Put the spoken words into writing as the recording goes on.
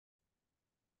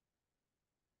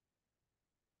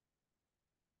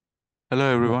Hello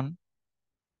everyone,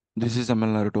 this is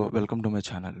ML Naruto. Welcome to my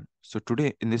channel. So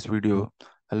today in this video,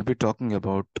 I'll be talking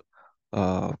about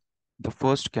uh, the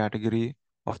first category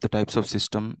of the types of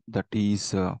system that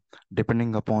is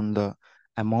depending upon the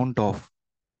amount of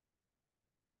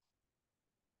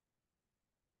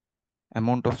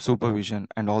supervision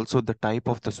and also the type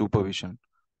of the supervision.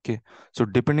 Okay, so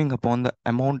depending upon the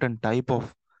amount and type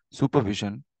of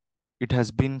supervision, it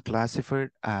has been classified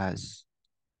as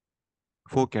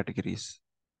four categories: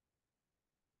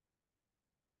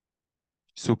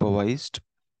 supervised,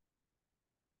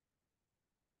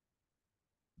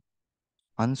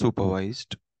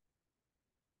 unsupervised,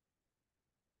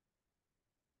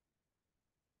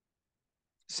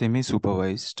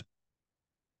 semi-supervised.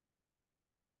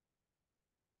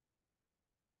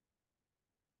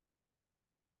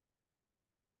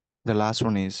 The last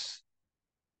one is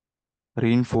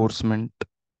reinforcement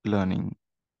learning.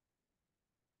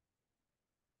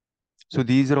 So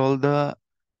these are all the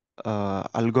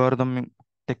algorithm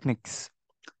techniques: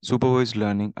 supervised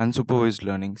learning, unsupervised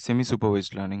learning,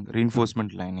 semi-supervised learning,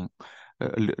 reinforcement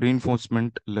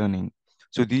learning.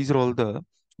 So these are all the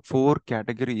four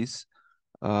categories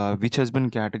which has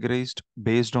been categorized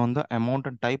based on the amount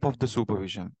and type of the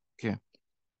supervision. Okay.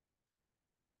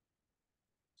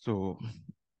 So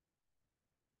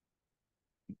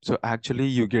So actually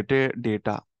you get a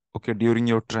data, okay, during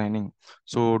your training.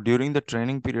 So during the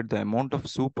training period, the amount of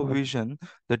supervision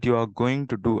that you are going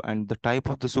to do and the type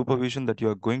of the supervision that you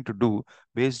are going to do,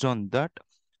 based on that,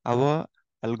 our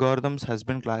algorithms has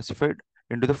been classified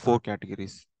into the four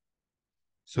categories.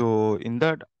 So in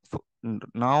that,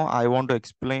 now I want to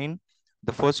explain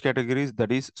the first categories,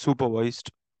 that is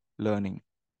supervised learning.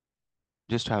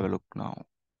 Just have a look now.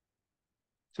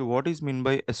 So what is meant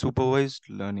by a supervised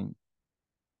learning?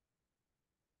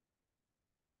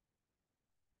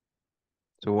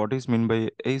 So what is meant by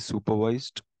a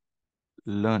supervised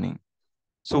learning?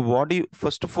 So what do you,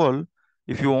 first of all,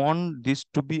 if you want this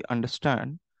to be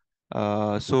understand,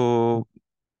 so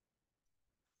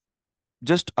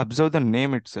just observe the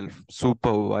name itself,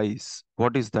 supervise.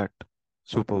 What is that?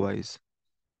 Supervise.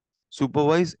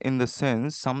 Supervise in the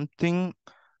sense something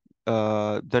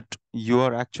that you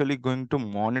are actually going to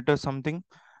monitor something,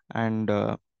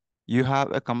 and you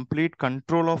have a complete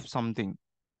control of something.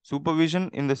 Supervision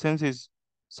in the sense is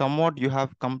somewhat you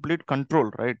have complete control,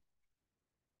 right?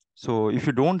 So if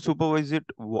you don't supervise it,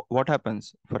 what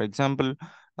happens? For example,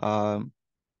 um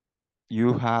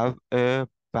you have a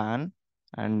pan,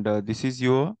 and this is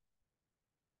your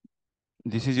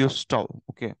stove.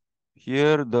 Okay,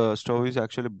 here the stove is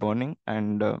actually burning,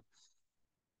 and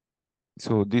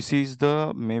so this is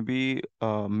the maybe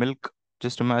milk.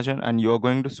 Just imagine, and you are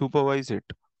going to supervise it.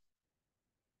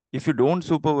 If you don't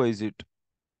supervise it,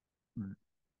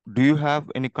 do you have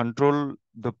any control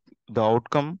the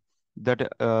outcome that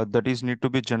is need to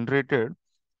be generated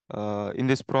in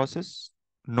this process?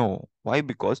 No. Why?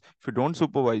 Because if you don't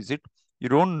supervise it, you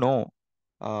don't know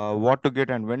what to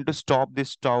get and when to stop this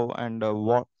stove, and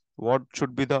what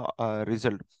should be the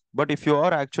result. But if you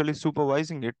are actually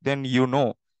supervising it, then you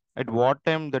know at what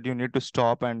time that you need to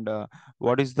stop, and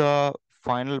what is the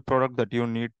final product that you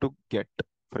need to get.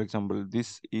 For example,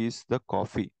 this is the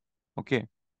coffee. Okay.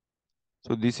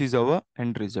 So this is our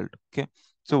end result. Okay.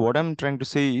 So what I'm trying to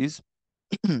say is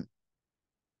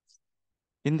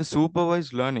in the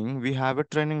supervised learning, we have a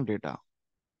training data.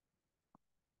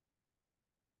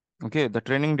 Okay, the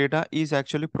training data is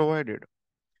actually provided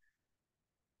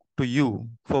to you.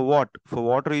 For what? For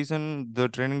what reason the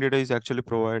training data is actually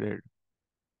provided?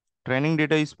 Training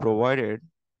data is provided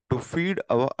to feed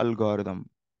our algorithm.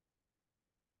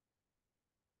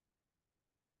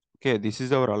 Okay, this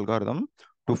is our algorithm.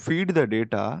 To feed the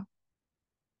data,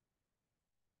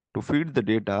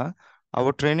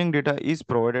 our training data is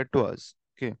provided to us.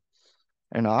 Okay,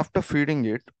 and after feeding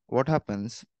it, what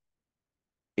happens?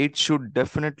 It should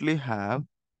definitely have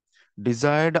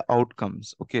desired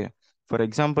outcomes. Okay, for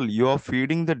example, you are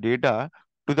feeding the data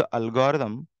to the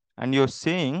algorithm and you're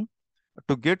saying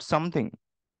to get something.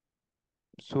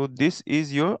 So this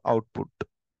is your output.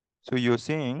 So you're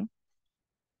saying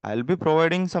I'll be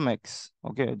providing some X.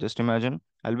 Okay, just imagine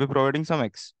I'll be providing some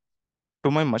X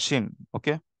to my machine.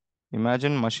 Okay,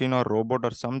 imagine machine or robot or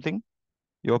something.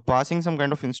 You're passing some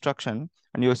kind of instruction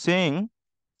and you're saying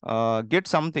get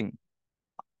something.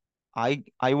 I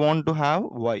want to have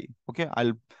Y. Okay,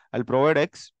 I'll provide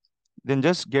X, then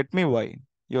just get me Y.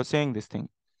 You're saying this thing.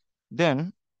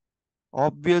 Then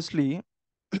obviously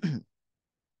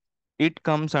it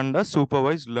comes under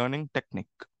supervised learning technique.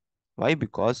 Why?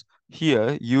 Because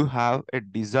here you have a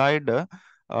desired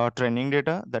training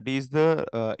data, that is the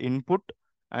input,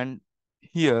 and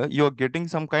here you're getting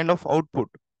some kind of output,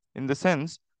 in the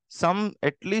sense, some,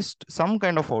 at least some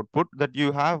kind of output that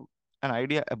you have an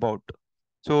idea about.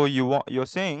 So you're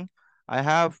saying, I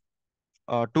have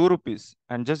 2 rupees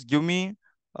and just give me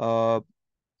uh,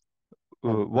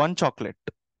 one chocolate.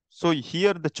 So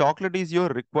here the chocolate is your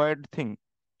required thing.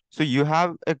 So you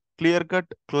have a clear cut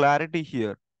clarity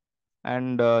here.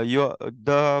 And your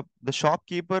the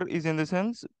shopkeeper is, in the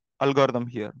sense, algorithm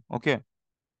here. Okay,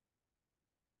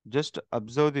 just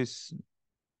observe this.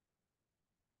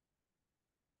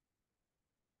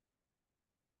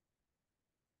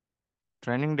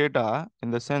 Training data, in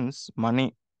the sense,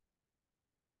 money.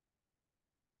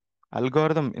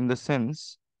 Algorithm, in the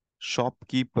sense,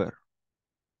 shopkeeper.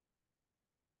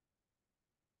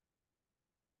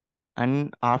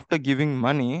 And after giving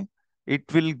money, it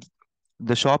will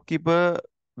the shopkeeper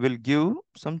will give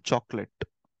some chocolate.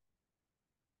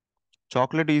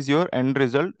 Chocolate is your end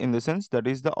result, in the sense, that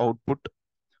is the output,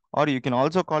 or you can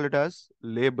also call it as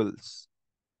labels.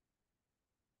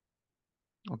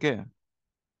 Okay,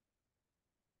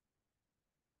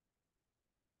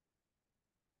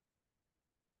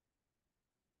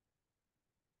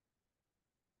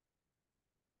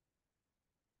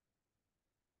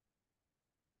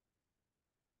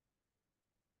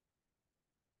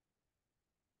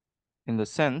 in the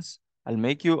sense, I'll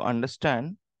make you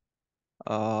understand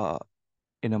uh,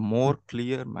 in a more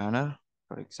clear manner.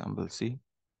 For example, see,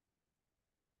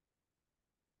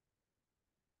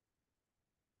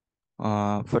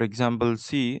 for example,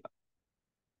 see,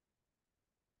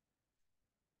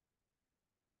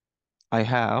 I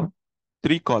have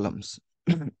 3 columns: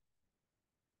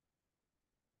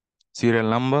 serial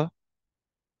number,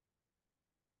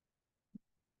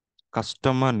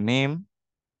 customer name,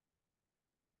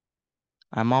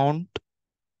 amount,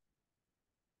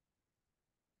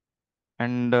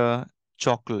 and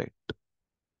chocolate.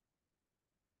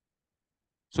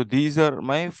 So these are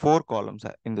my 4 columns,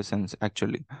 in the sense,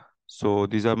 actually. So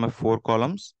these are my 4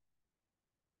 columns.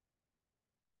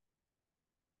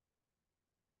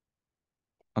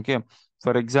 Okay.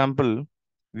 For example,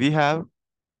 we have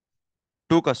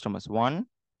 2 customers, 1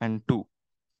 and 2.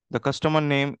 The customer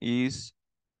name is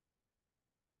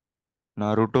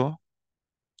Naruto,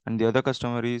 and the other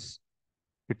customer is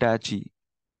Itachi.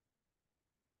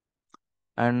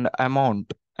 And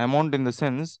amount, in the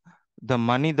sense, the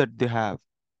money that they have.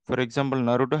 For example,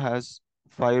 Naruto has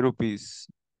 5 rupees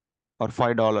or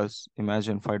 $5.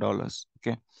 Imagine $5.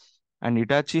 Okay. And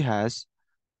Itachi has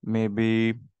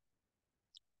maybe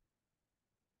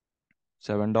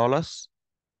 $7.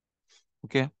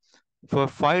 Okay. For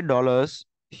 $5,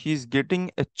 he's getting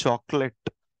a chocolate.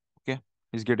 Okay.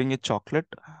 He's getting a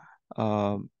chocolate.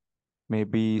 Uh,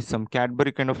 Maybe some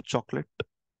Cadbury kind of chocolate.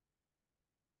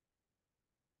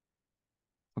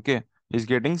 Okay. He's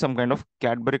getting some kind of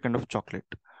Cadbury kind of chocolate.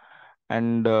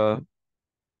 And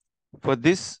for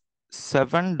this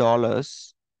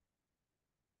 $7,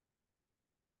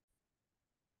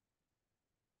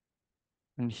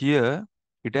 and here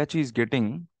Itachi is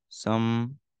getting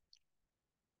some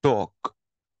Tok.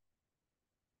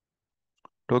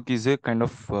 Tok is a kind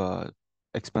of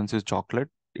expensive chocolate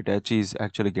Itachi is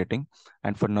actually getting.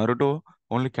 And for Naruto,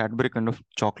 only Cadbury kind of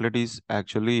chocolate is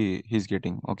actually he's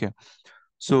getting. Okay.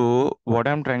 So what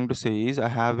I'm trying to say is, I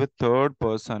have a third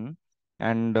person,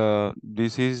 and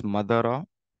this is Madara.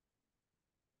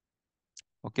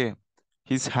 Okay.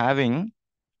 He's having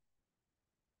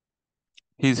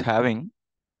he's having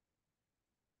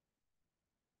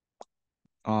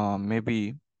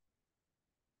maybe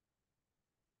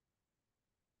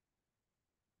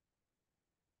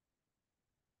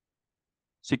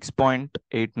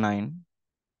 6.89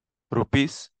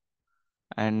 rupees.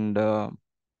 And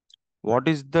what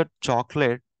is the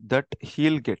chocolate that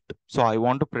he'll get? So I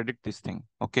want to predict this thing.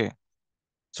 Okay.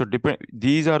 So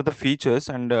these are the features,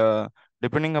 and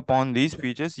depending upon these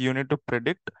features, you need to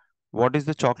predict what is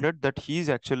the chocolate that he's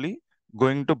actually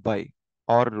going to buy,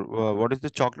 or what is the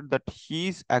chocolate that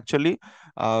he's actually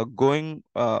going.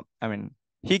 I mean,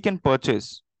 he can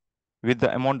purchase with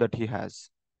the amount that he has.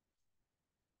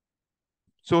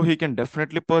 So he can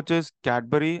definitely purchase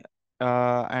Cadbury,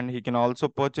 and he can also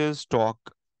purchase stock.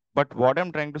 But what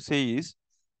I'm trying to say is,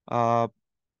 uh,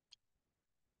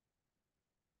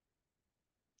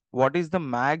 what is the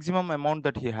maximum amount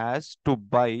that he has to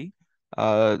buy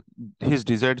uh, his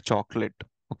desired chocolate?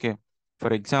 Okay.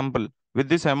 For example, with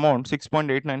this amount,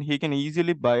 6.89, he can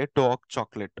easily buy Talk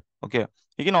chocolate. Okay.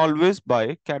 He can always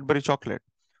buy Cadbury chocolate.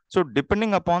 So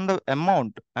depending upon the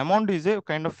amount is a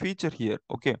kind of feature here.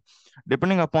 Okay.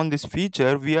 Depending upon this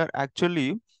feature, we are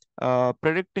actually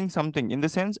predicting something, in the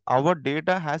sense, our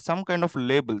data has some kind of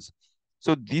labels.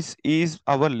 So this is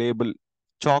our label.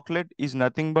 Chocolate is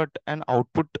nothing but an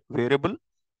output variable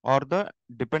or the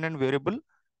dependent variable.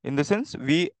 In the sense,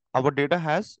 our data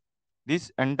has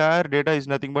this entire data is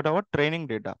nothing but our training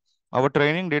data. Our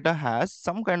training data has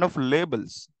some kind of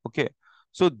labels. Okay.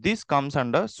 So this comes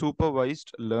under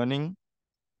supervised learning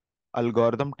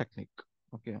algorithm technique.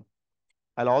 Okay.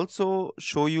 I'll also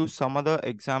show you some other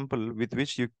example with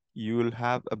which you will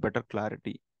have a better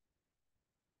clarity.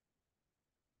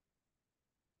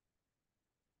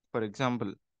 For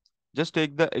example, just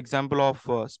take the example of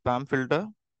spam filter.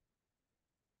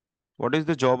 What is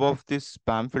the job of this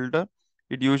spam filter?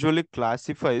 It usually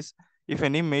classifies if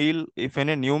any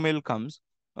new mail comes,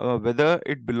 whether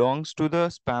it belongs to the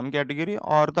spam category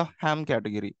or the ham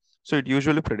category. So it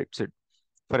usually predicts it.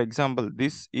 For example,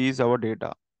 this is our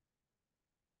data.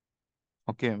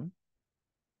 Okay.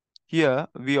 Here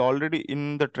we already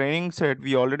in the training set,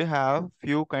 we already have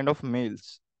few kind of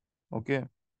mails. Okay.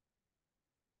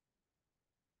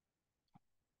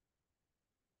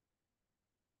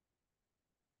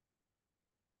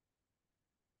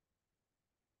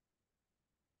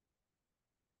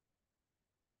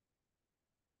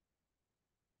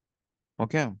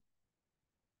 Okay.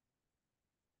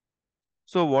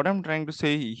 So what I'm trying to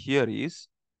say here is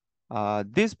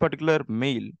this particular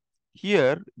mail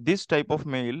here, this type of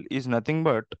mail is nothing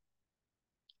but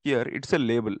here it's a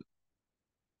label.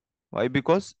 Why?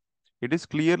 Because it is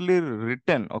clearly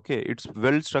written. Okay, it's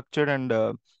well structured and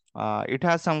it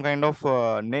has some kind of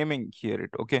naming here.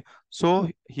 It okay. So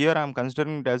here I'm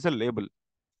considering it as a label.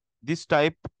 This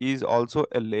type is also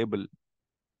a label,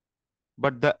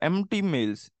 but the empty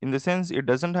mails, in the sense, it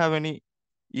doesn't have any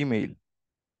email.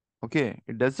 Okay,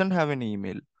 it doesn't have any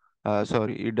email.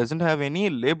 Sorry, it doesn't have any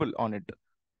label on it.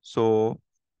 So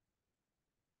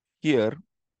here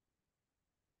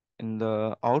in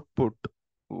the output,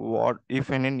 what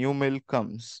if any new mail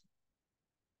comes?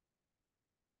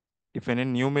 If any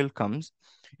new mail comes,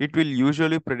 it will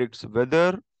usually predicts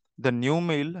whether the new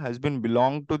mail has been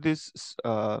belonged to this,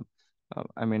 I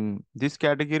mean, this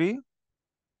category.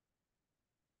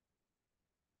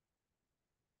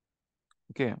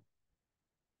 Okay,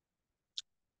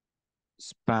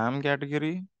 spam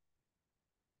category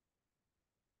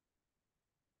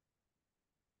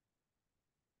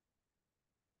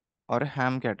or a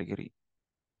ham category.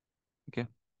 Okay,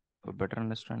 for better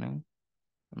understanding,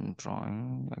 I'm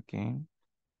drawing again.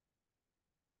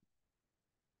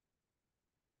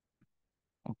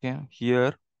 Okay,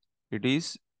 here it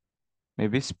is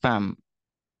maybe spam.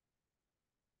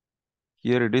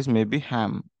 Here it is maybe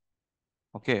ham.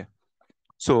 Okay,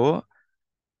 so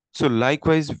so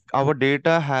likewise, our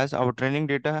training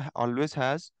data always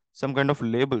has some kind of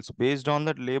labels. Based on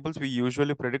that labels, we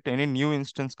usually predict any new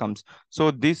instance comes.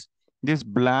 So this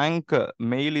blank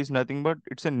mail is nothing but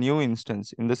it's a new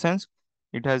instance. In the sense,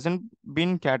 it hasn't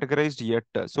been categorized yet.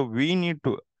 So we need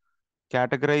to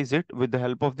categorize it with the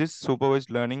help of this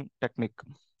supervised learning technique.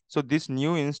 So this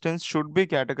new instance should be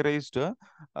categorized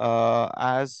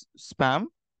as spam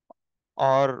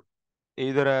or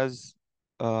either as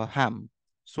ham.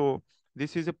 So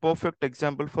this is a perfect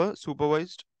example for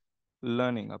supervised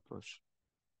learning approach.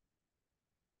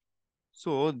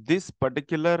 So this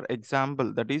particular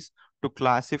example, that is to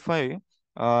classify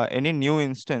any new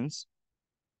instance,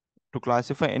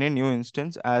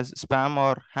 as spam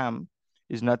or ham,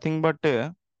 is nothing but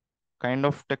a kind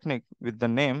of technique with the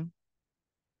name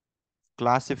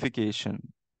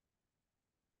classification.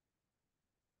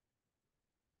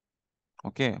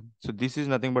 Okay, so this is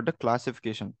nothing but a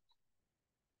classification.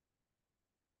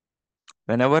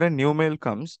 Whenever a new mail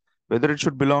comes, whether it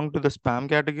should belong to the spam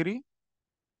category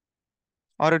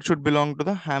or it should belong to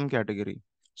the ham category.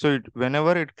 So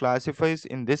whenever it classifies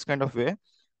in this kind of way,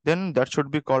 then that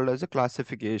should be called as a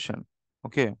classification.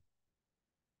 Okay.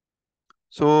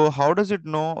 So how does it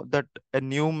know that a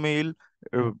new mail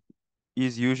uh,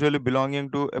 is usually belonging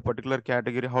to a particular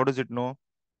category? How does it know?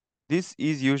 This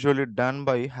is usually done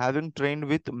by having trained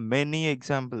with many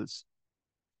examples,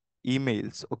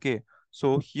 emails. Okay.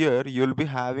 So here you'll be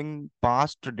having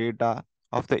past data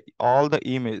of the all the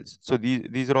emails. So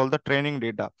these are all the training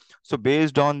data. So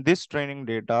based on this training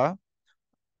data,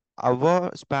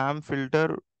 our spam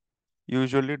filter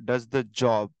usually does the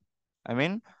job. I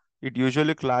mean, it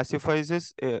usually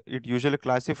classifies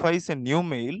a new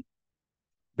mail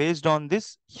based on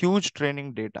this huge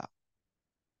training data.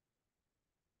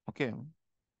 Okay.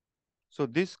 So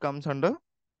this comes under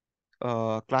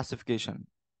classification.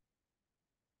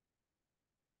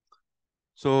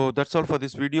 So that's all for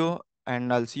this video,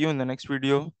 and I'll see you in the next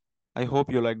video. I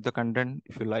hope you like the content.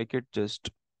 If you like it,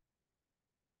 just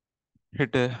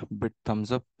hit a bit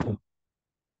thumbs up.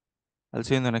 I'll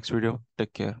see you in the next video.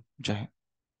 Take care. Jai Hind.